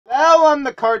I'm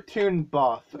the cartoon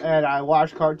buff, and I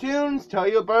watch cartoons, tell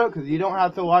you about it, because you don't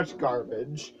have to watch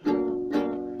garbage.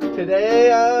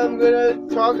 Today I'm gonna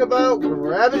talk about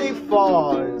Gravity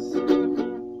Falls.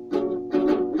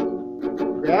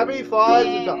 Gravity Falls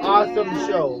is an awesome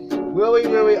show. Really,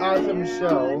 really awesome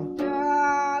show.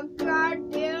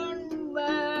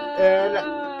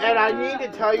 And I need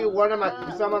to tell you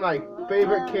some of my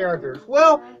favorite characters.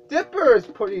 Well, Dipper is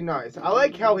pretty nice. I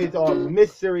like how he's all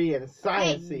mystery and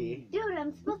sciencey. Hey, dude,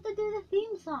 I'm supposed to do the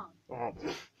theme song. Oh.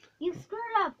 You screwed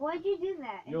up. Why'd you do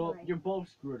that? Anyway? You're both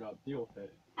screwed up. Deal with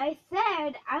it. I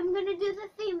said I'm gonna do the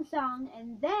theme song,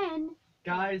 and then...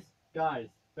 Guys,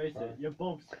 face it. You're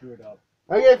both screwed up.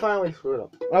 Okay, fine, we screwed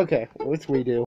up. Okay, let's redo.